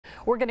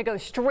We're going to go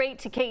straight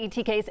to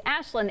KETK's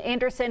Ashlyn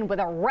Anderson with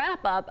a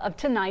wrap-up of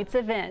tonight's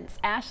events.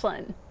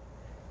 Ashlyn.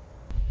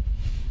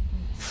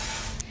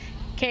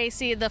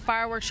 Casey, the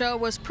fireworks show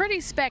was pretty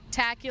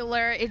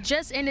spectacular. It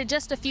just ended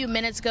just a few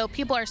minutes ago.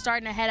 People are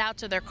starting to head out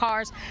to their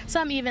cars,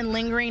 some even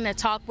lingering to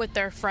talk with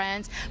their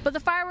friends. But the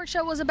fireworks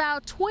show was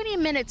about 20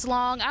 minutes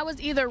long. I was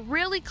either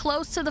really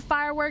close to the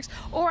fireworks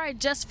or I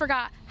just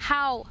forgot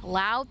how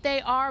loud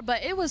they are,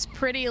 but it was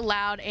pretty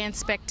loud and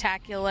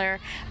spectacular.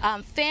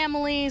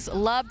 Families,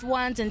 loved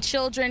ones, and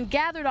children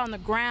gathered on the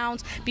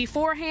grounds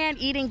beforehand,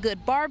 eating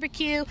good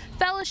barbecue,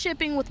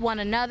 fellowshipping with one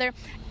another,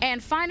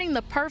 and finding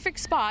the perfect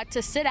spot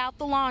to sit out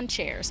the lawn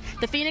chairs.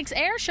 The Phoenix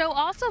Air Show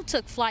also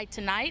took flight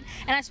tonight,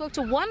 and I spoke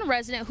to one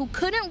resident who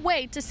couldn't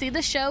wait to see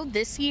the show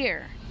this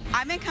year.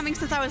 I've been coming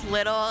since I was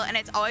little, and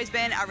it's always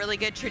been a really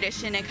good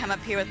tradition to come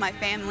up here with my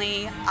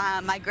family.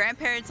 My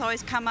grandparents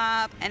always come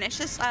up, and it's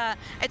just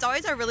it's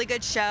always a really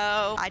good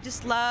show. I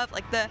just love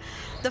like the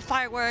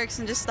fireworks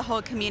and just the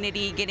whole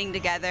community getting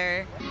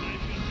together.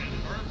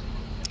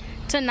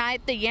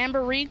 Tonight, the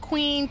Yamboree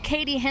Queen,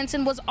 Katie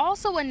Henson, was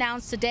also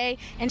announced today,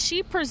 and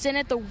she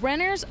presented the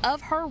winners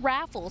of her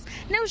raffles.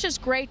 And it was just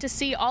great to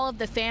see all of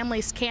the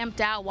families camped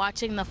out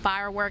watching the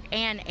firework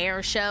and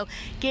air show,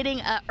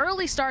 getting an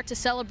early start to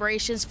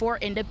celebrations for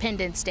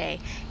Independence Day.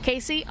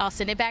 Casey, I'll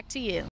send it back to you.